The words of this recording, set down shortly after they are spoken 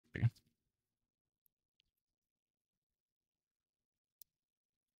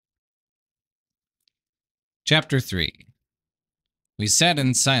Chapter 3. We sat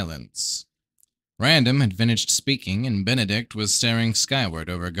in silence. Random had finished speaking, and Benedict was staring skyward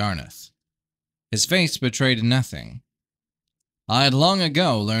over Garneth. His face betrayed nothing. I had long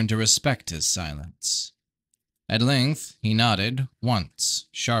ago learned to respect his silence. At length, he nodded, once,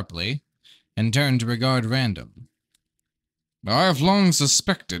 sharply, and turned to regard Random. "I have long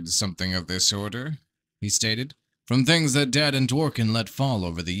suspected something of this order," he stated, "from things that Dad and Dworkin let fall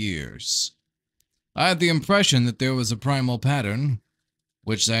over the years. I had the impression that there was a primal pattern,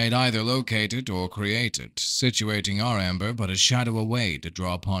 which they had either located or created, situating our amber but a shadow away to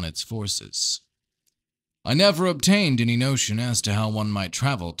draw upon its forces. I never obtained any notion as to how one might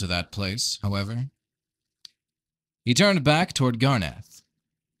travel to that place, however." He turned back toward Garneth,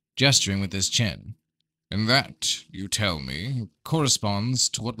 gesturing with his chin. "And that, you tell me, corresponds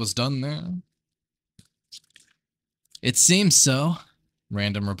to what was done there?" "It seems so,"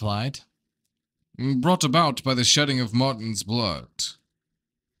 Random replied. "Brought about by the shedding of Martin's blood?"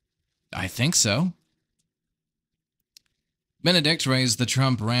 "I think so." Benedict raised the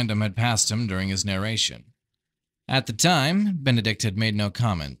trump Random had passed him during his narration. At the time, Benedict had made no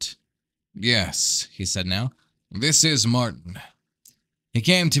comment. "Yes," he said now, "this is Martin. He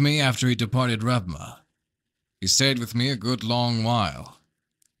came to me after he departed Rebma. He stayed with me a good long while."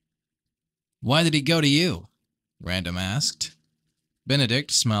 "Why did he go to you?" Random asked.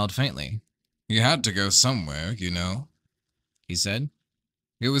 Benedict smiled faintly. "He had to go somewhere, you know," he said.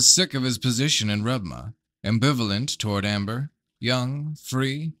 "He was sick of his position in Rebma, ambivalent toward Amber, young,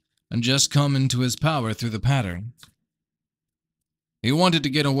 free, and just come into his power through the pattern. He wanted to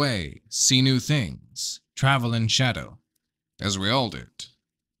get away, see new things, travel in shadow, as we all did.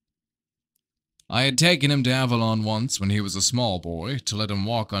 I had taken him to Avalon once when he was a small boy to let him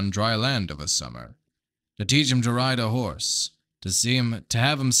walk on dry land of a summer, to teach him to ride a horse, to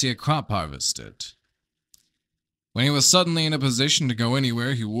have him see a crop harvested. When he was suddenly in a position to go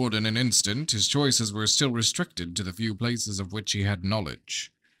anywhere he would in an instant, his choices were still restricted to the few places of which he had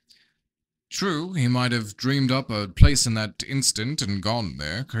knowledge. True, he might have dreamed up a place in that instant and gone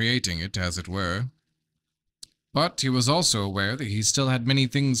there, creating it, as it were. But he was also aware that he still had many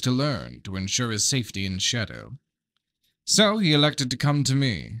things to learn to ensure his safety in shadow. So he elected to come to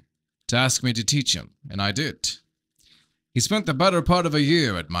me, to ask me to teach him, and I did. He spent the better part of a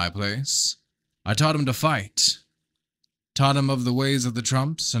year at my place. I taught him to fight, taught him of the ways of the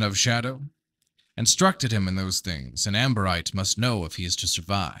trumps and of shadow, instructed him in those things an Amberite must know if he is to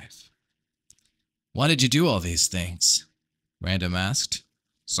survive." "Why did you do all these things?" Random asked.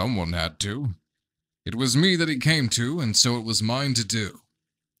 "Someone had to. It was me that he came to, and so it was mine to do,"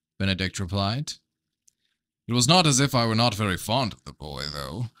 Benedict replied. "It was not as if I were not very fond of the boy,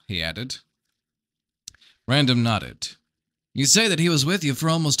 though," he added. Random nodded. "You say that he was with you for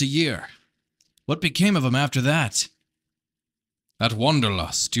almost a year. What became of him after that?" "That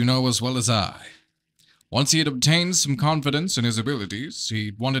wanderlust, you know as well as I. Once he had obtained some confidence in his abilities,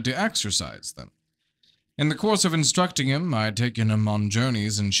 he wanted to exercise them. In the course of instructing him, I had taken him on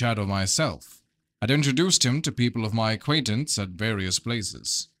journeys in shadow myself. I'd introduced him to people of my acquaintance at various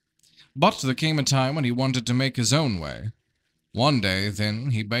places. But there came a time when he wanted to make his own way. One day,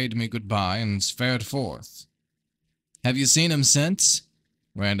 then, he bade me goodbye and fared forth." "Have you seen him since?"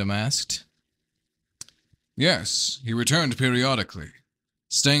 Random asked. "Yes, he returned periodically,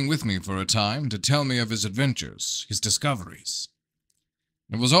 staying with me for a time to tell me of his adventures, his discoveries.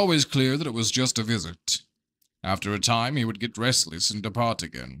 It was always clear that it was just a visit. After a time, he would get restless and depart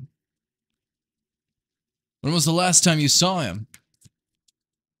again." "When was the last time you saw him?"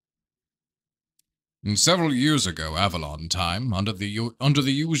 "Several years ago, Avalon time, under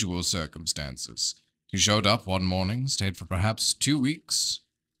the usual circumstances. He showed up one morning, stayed for perhaps 2 weeks,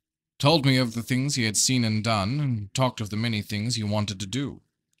 told me of the things he had seen and done, and talked of the many things he wanted to do.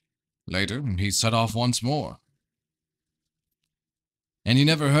 Later, he set off once more." "And you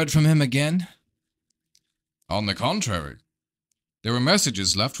never heard from him again?" "On the contrary. There were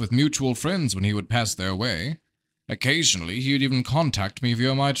messages left with mutual friends when he would pass their way. Occasionally, he would even contact me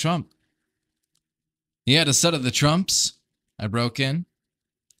via my trump." "He had a set of the trumps?" I broke in.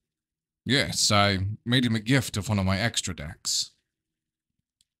 "Yes, I made him a gift of one of my extra decks."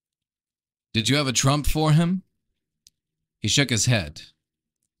 "Did you have a trump for him?" He shook his head.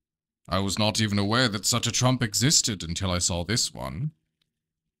 "I was not even aware that such a trump existed until I saw this one,"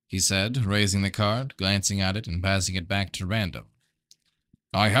 he said, raising the card, glancing at it, and passing it back to Random.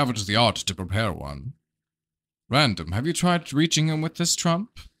 "I haven't the art to prepare one. Random, have you tried reaching him with this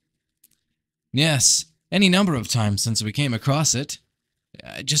trump?" "Yes, any number of times since we came across it.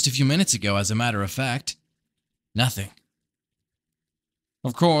 Just a few minutes ago, as a matter of fact. Nothing."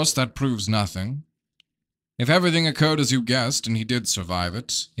 "Of course, that proves nothing. If everything occurred as you guessed and he did survive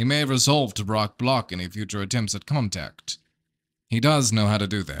it, he may have resolved to block any future attempts at contact. He does know how to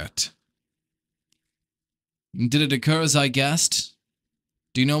do that. Did it occur as I guessed?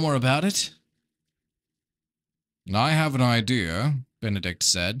 Do you know more about it? I have an idea, Benedict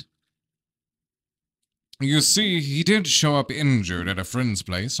said. You see, he did show up injured at a friend's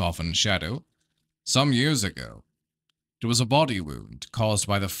place off in Shadow, some years ago. It was a body wound caused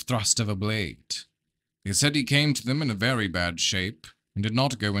by the thrust of a blade. He said he came to them in a very bad shape and did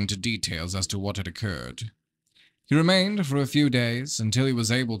not go into details as to what had occurred. He remained for a few days until he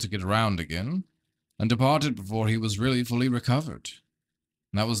was able to get around again, and departed before he was really fully recovered.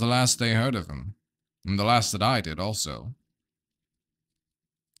 That was the last they heard of him, and the last that I did also.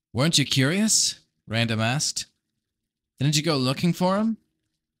 Weren't you curious? Random asked. Didn't you go looking for him?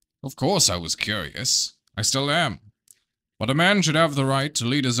 Of course I was curious. I still am. But a man should have the right to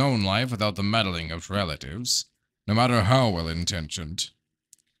lead his own life without the meddling of relatives, no matter how well-intentioned.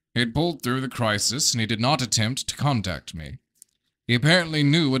 He had pulled through the crisis, and he did not attempt to contact me. He apparently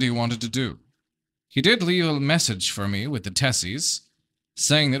knew what he wanted to do. He did leave a message for me with the Tessies,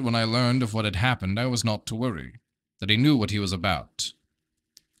 saying that when I learned of what had happened, I was not to worry, that he knew what he was about.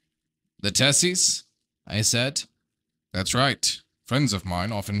 The Tessies? I said. That's right. Friends of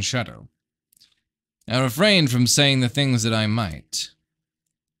mine off in Shadow. I refrained from saying the things that I might.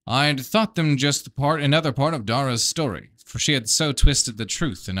 I'd thought them just another part of Dara's story, for she had so twisted the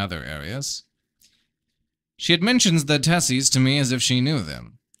truth in other areas. She had mentioned the Tessies to me as if she knew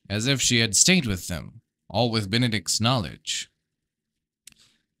them, as if she had stayed with them, all with Benedict's knowledge.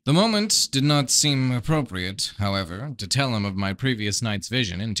 The moment did not seem appropriate, however, to tell him of my previous night's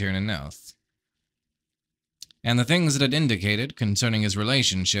vision in Tirnanoth, and the things it had indicated concerning his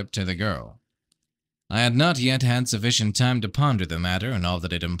relationship to the girl. I had not yet had sufficient time to ponder the matter and all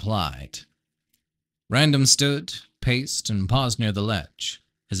that it implied. Random stood, paced, and paused near the ledge,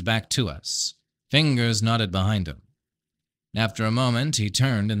 his back to us, fingers knotted behind him. After a moment, he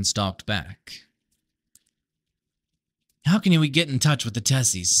turned and stalked back. How can we get in touch with the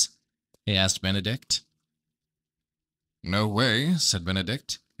Tessies? He asked Benedict. No way, said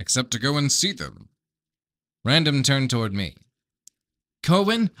Benedict, except to go and see them. Random turned toward me.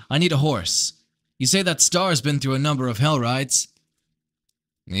 Corwin, I need a horse. You say that Star's been through a number of hell rides.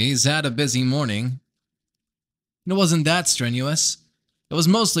 He's had a busy morning. It wasn't that strenuous. It was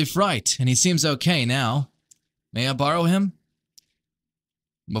mostly fright, and he seems okay now. May I borrow him?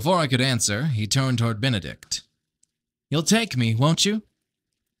 Before I could answer, he turned toward Benedict. You'll take me, won't you?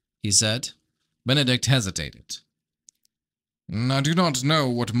 He said. Benedict hesitated. I do not know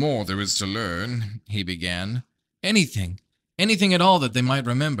what more there is to learn, he began. Anything at all that they might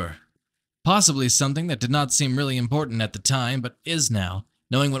remember. Possibly something that did not seem really important at the time, but is now,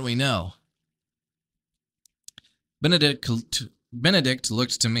 knowing what we know. Benedict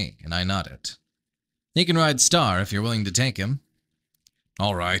looked to me, and I nodded. He can ride Star if you're willing to take him.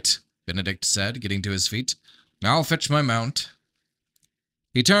 All right, Benedict said, getting to his feet. I'll fetch my mount.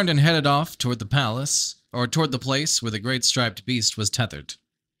 He turned and headed off toward the palace, or toward the place where the great striped beast was tethered.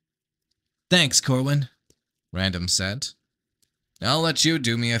 Thanks, Corwin, Random said. I'll let you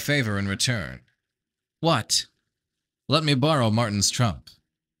do me a favor in return. What? Let me borrow Martin's trump.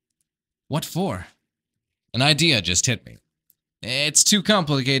 What for? An idea just hit me. It's too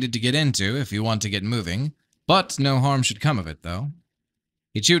complicated to get into if you want to get moving, but no harm should come of it, though.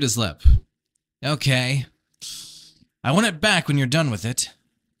 He chewed his lip. Okay. I want it back when you're done with it.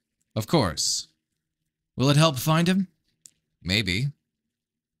 Of course. Will it help find him? Maybe.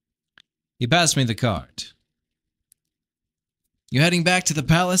 He passed me the card. You heading back to the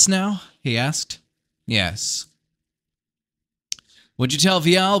palace now? He asked. Yes. Would you tell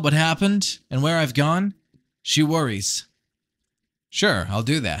Vial what happened and where I've gone? She worries. Sure, I'll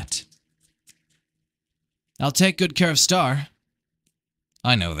do that. I'll take good care of Star.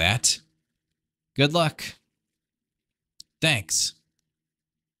 I know that. Good luck. Thanks.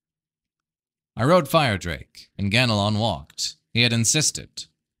 I rode Firedrake, and Ganelon walked. He had insisted.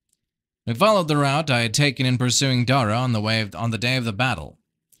 We followed the route I had taken in pursuing Dara on the day of the battle.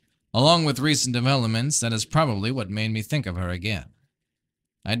 Along with recent developments, that is probably what made me think of her again.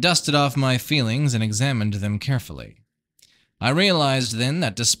 I dusted off my feelings and examined them carefully. I realized then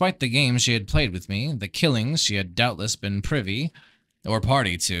that despite the games she had played with me, the killings she had doubtless been privy or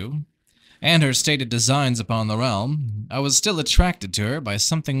party to, and her stated designs upon the realm, I was still attracted to her by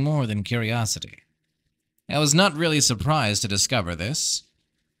something more than curiosity. I was not really surprised to discover this.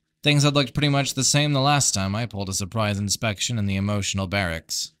 Things had looked pretty much the same the last time I pulled a surprise inspection in the emotional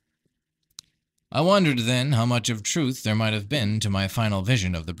barracks. I wondered then how much of truth there might have been to my final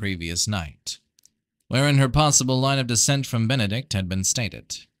vision of the previous night. wherein her possible line of descent from Benedict had been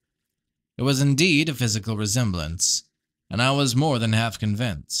stated. It was indeed a physical resemblance, and I was more than half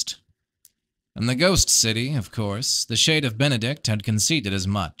convinced. In the ghost city, of course, the shade of Benedict had conceded as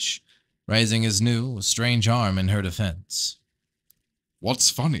much, raising his new, strange arm in her defense. "What's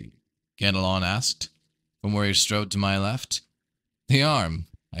funny?" Ganelon asked, from where he strode to my left. "The arm,"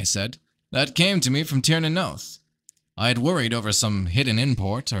 I said. "That came to me from Tirnanoth. I had worried over some hidden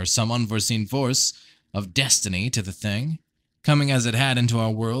import or some unforeseen force of destiny to the thing, coming as it had into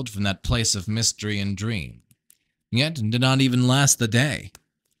our world from that place of mystery and dream. Yet it did not even last the day.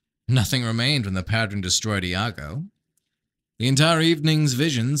 Nothing remained when the pattern destroyed Iago. The entire evening's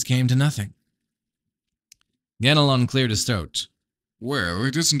visions came to nothing." Ganelon cleared his throat. "Well,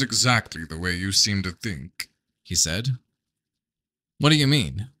 it isn't exactly the way you seem to think," he said. "What do you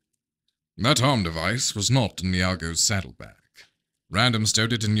mean?" "That arm device was not in Iago's saddlebag. Random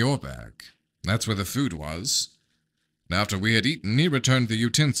stowed it in your bag. That's where the food was. And after we had eaten, he returned the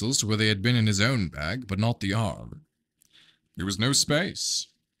utensils to where they had been in his own bag, but not the arm. There was no space."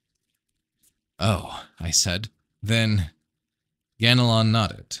 "Oh," I said. "Then—" Ganelon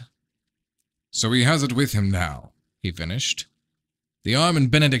nodded. "So he has it with him now," he finished. "The arm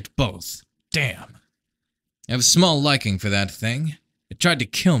and Benedict both. Damn. I have small liking for that thing. It tried to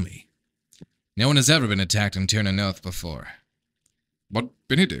kill me. No one has ever been attacked in Tirnanoth before." "But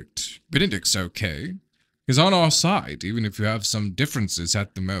Benedict's okay. He's on our side, even if you have some differences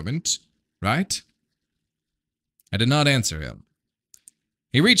at the moment, right?" I did not answer him.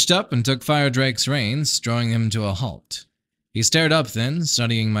 He reached up and took Fire Drake's reins, drawing him to a halt. He stared up then,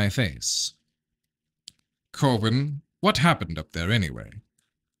 studying my face. "Corwin, what happened up there anyway?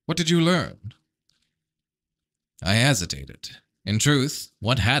 What did you learn?" I hesitated. In truth,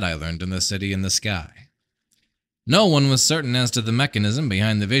 what had I learned in the city in the sky? No one was certain as to the mechanism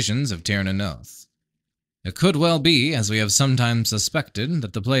behind the visions of Tirnanoth. It could well be, as we have sometimes suspected,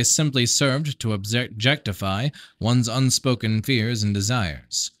 that the place simply served to objectify one's unspoken fears and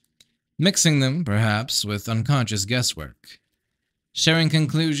desires, mixing them, perhaps, with unconscious guesswork. Sharing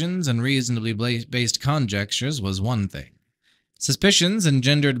conclusions and reasonably based conjectures was one thing. Suspicions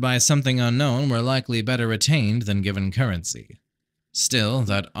engendered by something unknown were likely better retained than given currency. Still,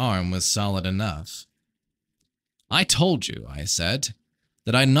 that arm was solid enough. "I told you," I said,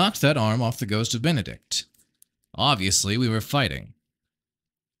 "that I knocked that arm off the ghost of Benedict. Obviously, we were fighting."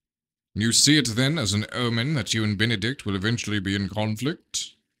 "You see it then as an omen that you and Benedict will eventually be in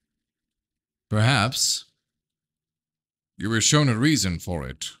conflict?" "Perhaps." "You were shown a reason for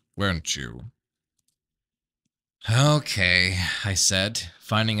it, weren't you?" "Okay," I said,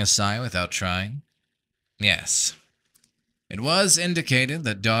 finding a sigh without trying. "Yes. It was indicated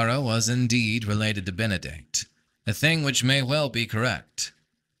that Dara was indeed related to Benedict, a thing which may well be correct.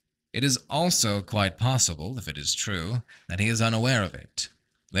 It is also quite possible, if it is true, that he is unaware of it.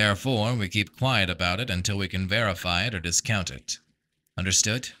 Therefore, we keep quiet about it until we can verify it or discount it.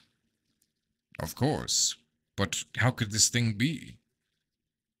 Understood?" "Of course. But how could this thing be?"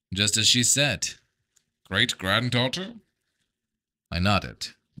 "Just as she said." "Great-granddaughter?" I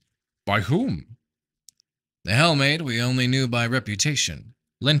nodded. "By whom?" "The Hellmaid we only knew by reputation.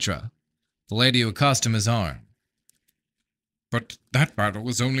 Lintra, the lady who cost him his arm." "But that battle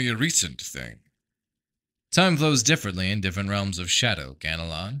was only a recent thing." "Time flows differently in different realms of shadow,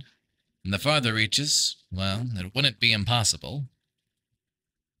 Ganelon. In the farther reaches, well, it wouldn't be impossible."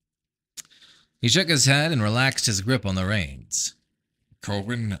 He shook his head and relaxed his grip on the reins.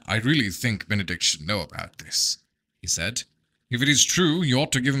 "Corwin, I really think Benedict should know about this," he said. "If it is true, you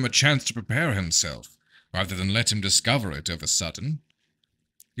ought to give him a chance to prepare himself, rather than let him discover it of a sudden.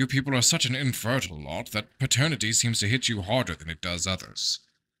 You people are such an infertile lot that paternity seems to hit you harder than it does others.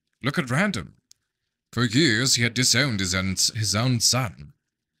 Look at Random. For years he had disowned his own son.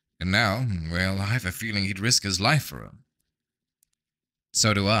 And now, well, I have a feeling he'd risk his life for him."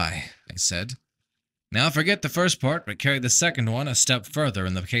 "So do I said. "Now forget the first part, but carry the second one a step further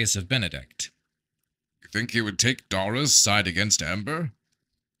in the case of Benedict." "You think he would take Dara's side against Amber?"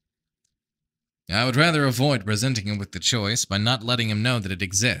 "I would rather avoid presenting him with the choice by not letting him know that it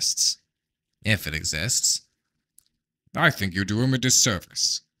exists. If it exists." "I think you do him a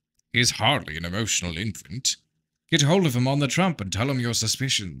disservice. He is hardly an emotional infant. Get hold of him on the trump and tell him your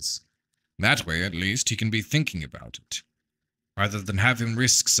suspicions. That way, at least, he can be thinking about it, rather than have him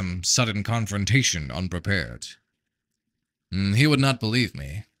risk some sudden confrontation unprepared." He would not believe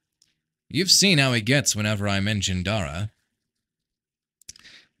me. You've seen how he gets whenever I mention Dara."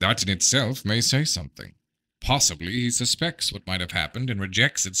 "That in itself may say something. Possibly he suspects what might have happened and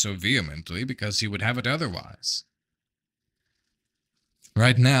rejects it so vehemently because he would have it otherwise."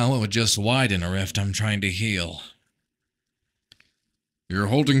 Right now, it would just widen a rift I'm trying to heal. Your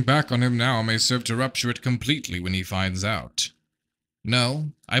holding back on him now may serve to rupture it completely when he finds out.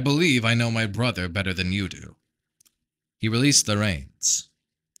 No, I believe I know my brother better than you do. He released the reins.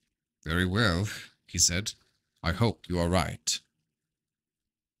 Very well, he said. I hope you are right.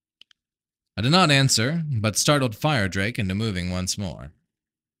 I did not answer, but started Fire Drake into moving once more.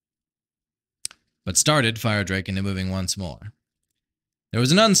 There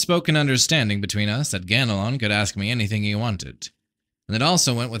was an unspoken understanding between us that Ganelon could ask me anything he wanted, and it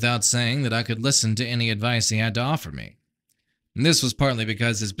also went without saying that I could listen to any advice he had to offer me. And this was partly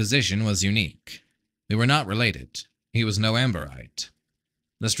because his position was unique. We were not related. He was no Amberite.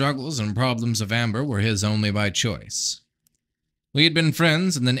 The struggles and problems of Amber were his only by choice. We had been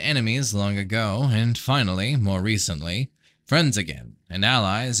friends and then enemies long ago, and finally, more recently, friends again, and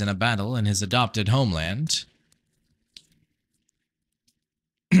allies in a battle in his adopted homeland.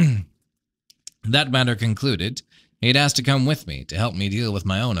 That matter concluded, he had asked to come with me to help me deal with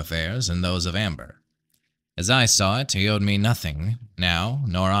my own affairs and those of Amber. As I saw it, he owed me nothing, now,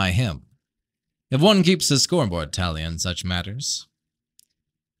 nor I him. If one keeps a scoreboard tally in such matters.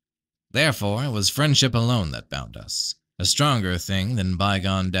 Therefore, it was friendship alone that bound us, a stronger thing than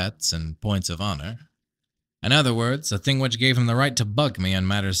bygone debts and points of honor. In other words, a thing which gave him the right to bug me on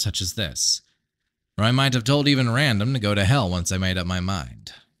matters such as this, or I might have told even Random to go to hell once I made up my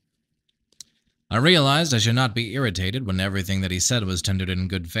mind. I realized I should not be irritated when everything that he said was tendered in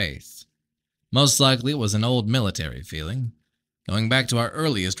good faith. Most likely it was an old military feeling, going back to our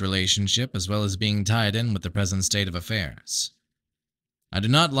earliest relationship as well as being tied in with the present state of affairs. I do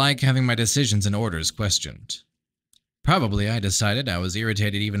not like having my decisions and orders questioned. Probably I decided I was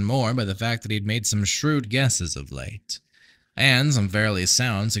irritated even more by the fact that he'd made some shrewd guesses of late, and some fairly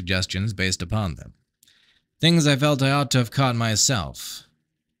sound suggestions based upon them. Things I felt I ought to have caught myself.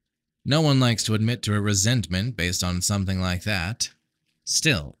 No one likes to admit to a resentment based on something like that.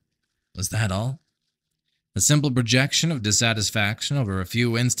 Still, was that all? A simple projection of dissatisfaction over a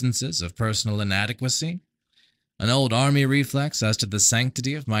few instances of personal inadequacy? An old army reflex as to the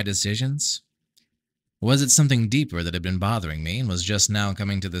sanctity of my decisions? Or was it something deeper that had been bothering me and was just now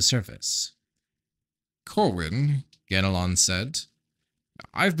coming to the surface? Corwin, Ganelon said,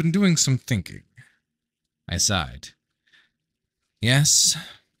 I've been doing some thinking. I sighed. Yes?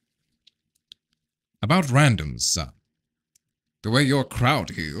 About Random's son. The way your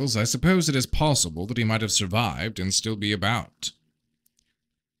crowd heals, I suppose it is possible that he might have survived and still be about.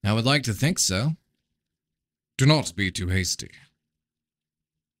 I would like to think so. Do not be too hasty.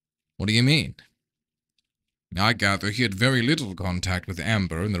 What do you mean? I gather he had very little contact with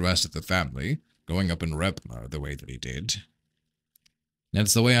Amber and the rest of the family, growing up in Rebma the way that he did.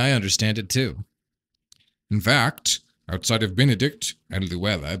 That's the way I understand it, too. In fact, outside of Benedict and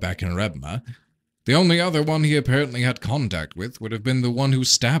Luella back in Rebma, the only other one he apparently had contact with would have been the one who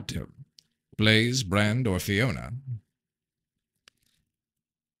stabbed him, Blaze, Brand, or Fiona.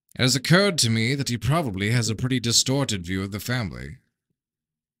 It has occurred to me that he probably has a pretty distorted view of the family.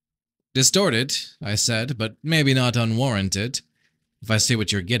 Distorted, I said, but maybe not unwarranted, if I see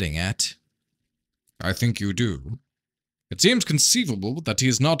what you're getting at. I think you do. It seems conceivable that he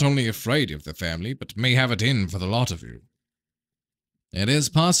is not only afraid of the family, but may have it in for the lot of you. It is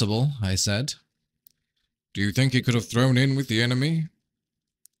possible, I said. Do you think he could have thrown in with the enemy?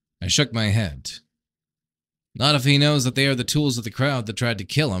 I shook my head. Not if he knows that they are the tools of the crowd that tried to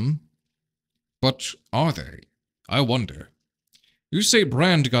kill him. But are they? I wonder. You say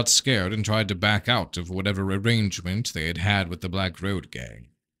Brand got scared and tried to back out of whatever arrangement they had had with the Black Road gang.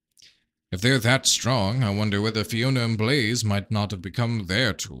 If they're that strong, I wonder whether Fiona and Blaze might not have become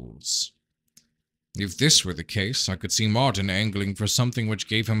their tools. If this were the case, I could see Martin angling for something which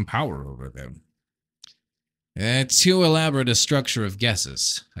gave him power over them. Too elaborate a structure of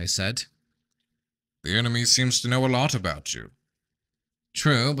guesses, I said. The enemy seems to know a lot about you.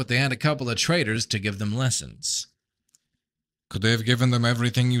 True, but they had a couple of traitors to give them lessons. Could they have given them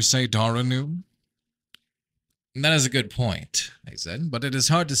everything you say Dara knew? That is a good point, I said, but it is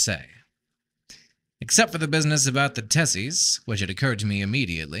hard to say. Except for the business about the Tessies, which had occurred to me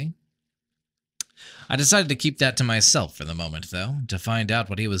immediately. I decided to keep that to myself for the moment, though, to find out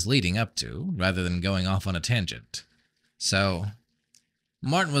what he was leading up to, rather than going off on a tangent. So,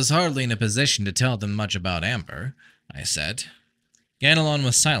 Martin was hardly in a position to tell them much about Amber, I said. Ganelon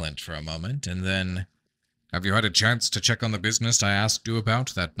was silent for a moment, and then... Have you had a chance to check on the business I asked you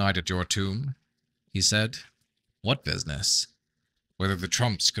about that night at your tomb? He said. What business? Whether the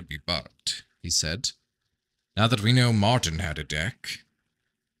trumps could be bugged, he said. Now that we know Martin had a deck.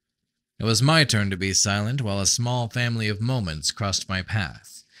 It was my turn to be silent while a small family of moments crossed my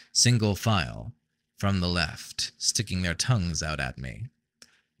path, single file, from the left, sticking their tongues out at me.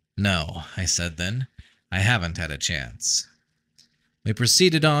 No, I said then, I haven't had a chance. We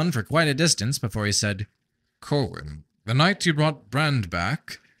proceeded on for quite a distance before he said, Corwin, the night you brought Brand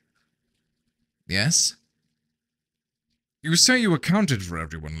back, Yes? you say you accounted for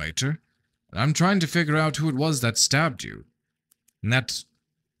everyone later, and I'm trying to figure out who it was that stabbed you, and that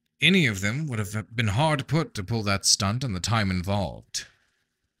any of them would have been hard put to pull that stunt and the time involved.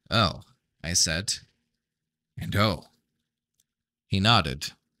 Oh, I said. And oh, He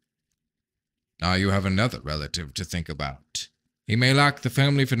nodded. now you have another relative to think about. He may lack the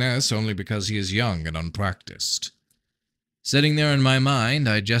family finesse only because he is young and unpracticed. Sitting there in my mind,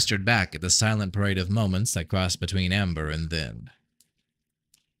 I gestured back at the silent parade of moments that crossed between Amber and then.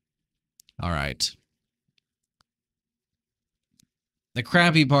 All right. The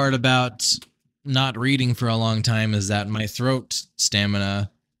crappy part about not reading for a long time is that my throat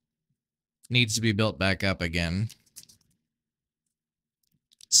stamina needs to be built back up again.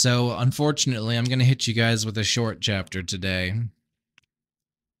 So, unfortunately, I'm going to hit you guys with a short chapter today.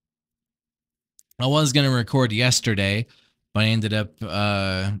 I was going to record yesterday, but I ended up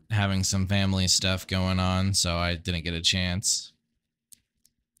having some family stuff going on, so I didn't get a chance.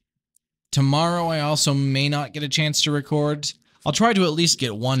 Tomorrow, I also may not get a chance to record. I'll try to at least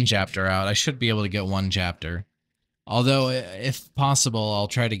get one chapter out. I should be able to get one chapter. Although, if possible, I'll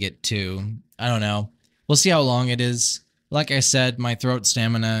try to get two. I don't know. We'll see how long it is. Like I said, my throat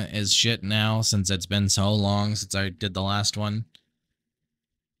stamina is shit now since it's been so long since I did the last one.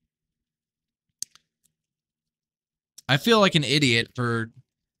 I feel like an idiot for...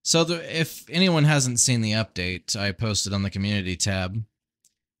 So if anyone hasn't seen the update I posted on the community tab,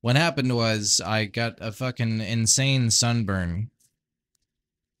 what happened was I got a fucking insane sunburn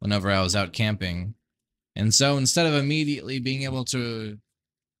whenever I was out camping. And so instead of immediately being able to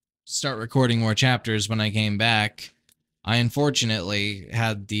start recording more chapters when I came back, I unfortunately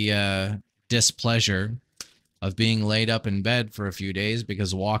had the displeasure of being laid up in bed for a few days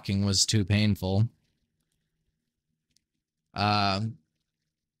because walking was too painful.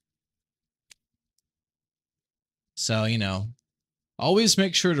 So, you know, always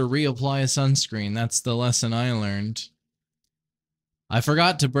make sure to reapply sunscreen. That's the lesson I learned. I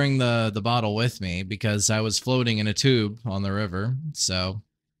forgot to bring the bottle with me because I was floating in a tube on the river, so...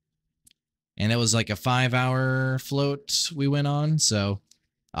 And it was like a 5-hour float we went on, so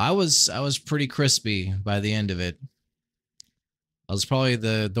I was pretty crispy by the end of it. I was probably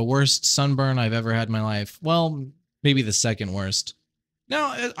the worst sunburn I've ever had in my life. Well, maybe the second worst.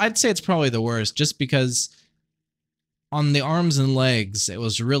 No, I'd say it's probably the worst, just because on the arms and legs, it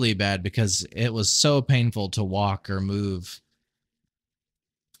was really bad because it was so painful to walk or move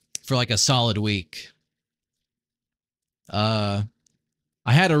for like a solid week.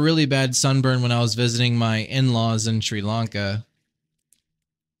 I had a really bad sunburn when I was visiting my in-laws in Sri Lanka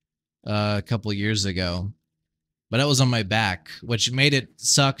a couple years ago. But it was on my back, which made it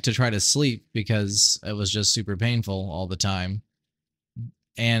suck to try to sleep because it was just super painful all the time.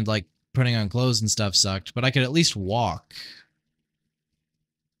 And, like, putting on clothes and stuff sucked, but I could at least walk.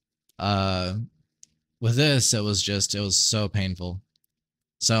 With this, it was so painful.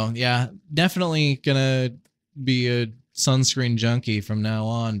 So, yeah, definitely gonna be a sunscreen junkie from now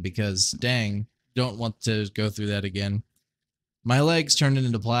on because, dang, don't want to go through that again. My legs turned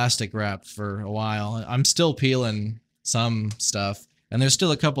into plastic wrap for a while. I'm still peeling some stuff, and there's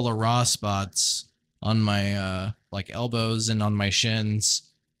still a couple of raw spots on my like elbows and on my shins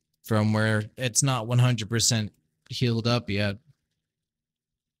from where it's not 100% healed up yet.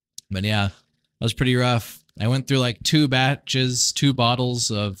 But yeah, that was pretty rough. I went through like 2 bottles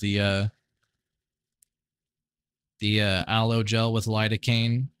of the aloe gel with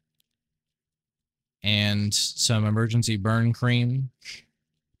lidocaine and some emergency burn cream.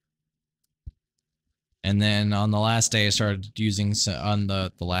 And then on the last day, I started using, on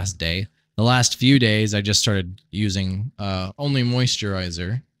the last few days, I just started using only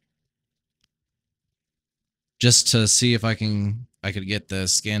moisturizer. Just to see if I could get the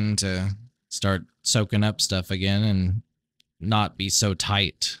skin to start soaking up stuff again and not be so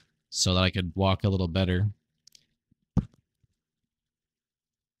tight so that I could walk a little better.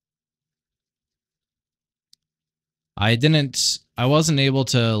 I wasn't able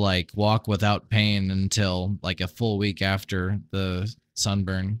to like walk without pain until like a full week after the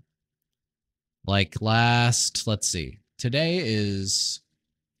sunburn. Like let's see. Today is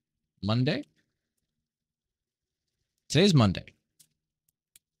Monday? Today's Monday.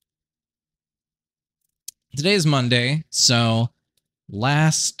 Today's Monday, so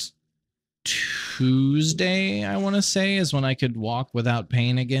last Tuesday, I want to say, is when I could walk without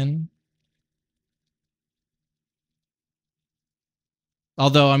pain again.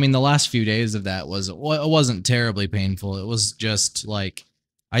 Although, I mean, the last few days of that it wasn't terribly painful. It was just like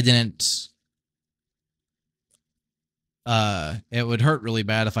I didn't. It would hurt really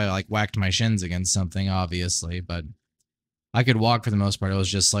bad if I like whacked my shins against something, obviously, but I could walk for the most part. It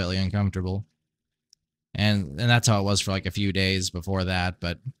was just slightly uncomfortable, and that's how it was for like a few days before that.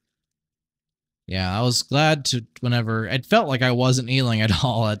 But yeah, I was glad to whenever it felt like I wasn't healing at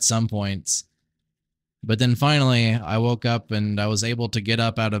all at some points. But then finally, I woke up and I was able to get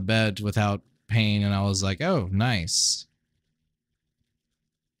up out of bed without pain, and I was like, oh, nice.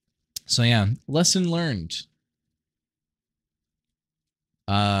 So yeah, lesson learned.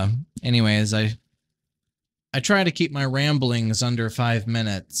 Anyways, I try to keep my ramblings under 5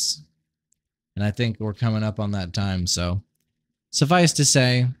 minutes, and I think we're coming up on that time, so suffice to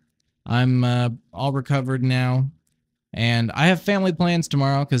say, I'm all recovered now, and I have family plans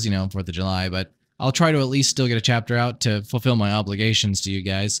tomorrow, because, 4th of July, but I'll try to at least still get a chapter out to fulfill my obligations to you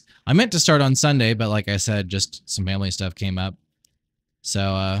guys. I meant to start on Sunday, but like I said, just some family stuff came up. So,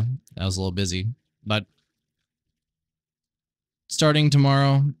 I was a little busy. But starting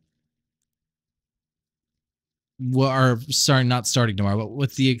tomorrow, not starting tomorrow, but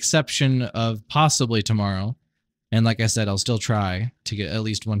with the exception of possibly tomorrow, and like I said, I'll still try to get at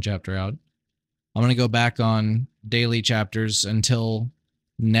least one chapter out. I'm going to go back on daily chapters until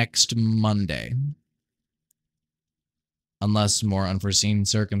next Monday, unless more unforeseen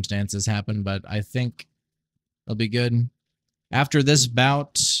circumstances happen, but I think it'll be good. After this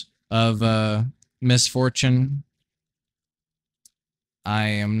bout of misfortune, I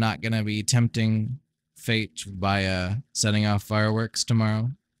am not going to be tempting fate by setting off fireworks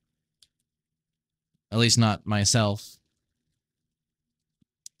tomorrow. At least not myself,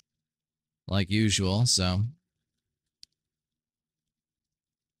 like usual, so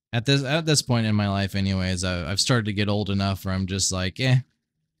At this point in my life, anyways, I've started to get old enough where I'm just like,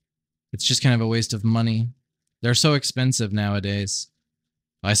 it's just kind of a waste of money. They're so expensive nowadays.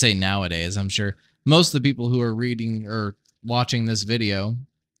 I say nowadays, I'm sure most of the people who are reading or watching this video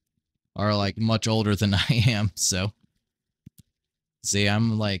are like much older than I am, so. See,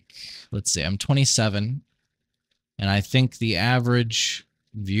 I'm like, let's see, I'm 27, and I think the average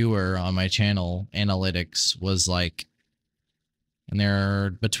viewer on my channel analytics was like, and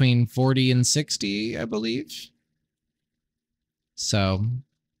they're between 40 and 60, I believe. So,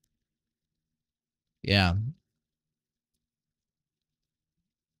 yeah.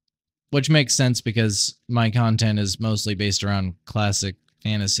 Which makes sense because my content is mostly based around classic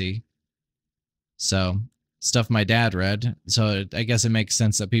fantasy. So, stuff my dad read. So, I guess it makes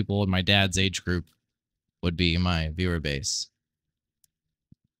sense that people in my dad's age group would be my viewer base.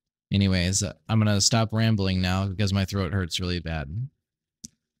 Anyways, I'm going to stop rambling now because my throat hurts really bad.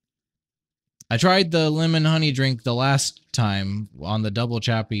 I tried the lemon honey drink the last time on the double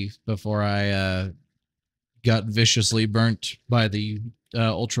chappy before I got viciously burnt by the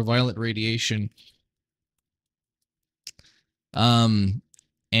ultraviolet radiation. And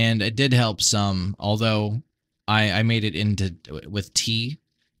it did help some, although I made it with tea,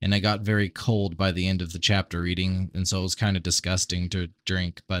 and I got very cold by the end of the chapter reading, and so it was kind of disgusting to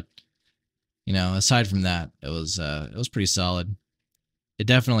drink, but aside from that, it was pretty solid. It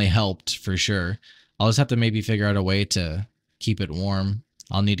definitely helped for sure. I'll just have to maybe figure out a way to keep it warm.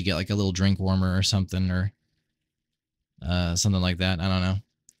 I'll need to get like a little drink warmer or something, or something like that. I don't know.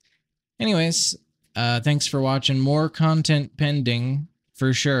 Anyways, thanks for watching. More content pending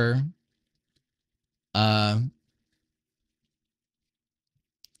for sure. And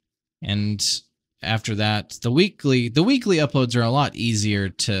after that, the weekly uploads are a lot easier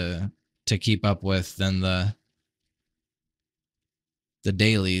to keep up with than the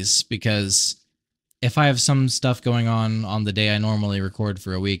dailies, because if I have some stuff going on the day I normally record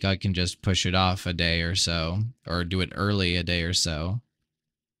for a week, I can just push it off a day or so, or do it early a day or so.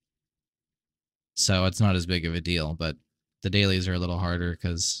 So it's not as big of a deal, but the dailies are a little harder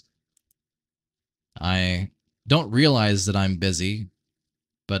because I don't realize that I'm busy,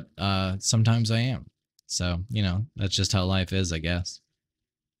 but sometimes I am. So, that's just how life is, I guess.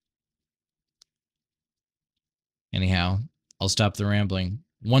 Anyhow, I'll stop the rambling.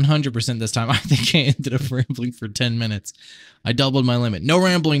 100% this time. I think I ended up rambling for 10 minutes. I doubled my limit. No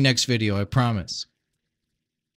rambling next video, I promise.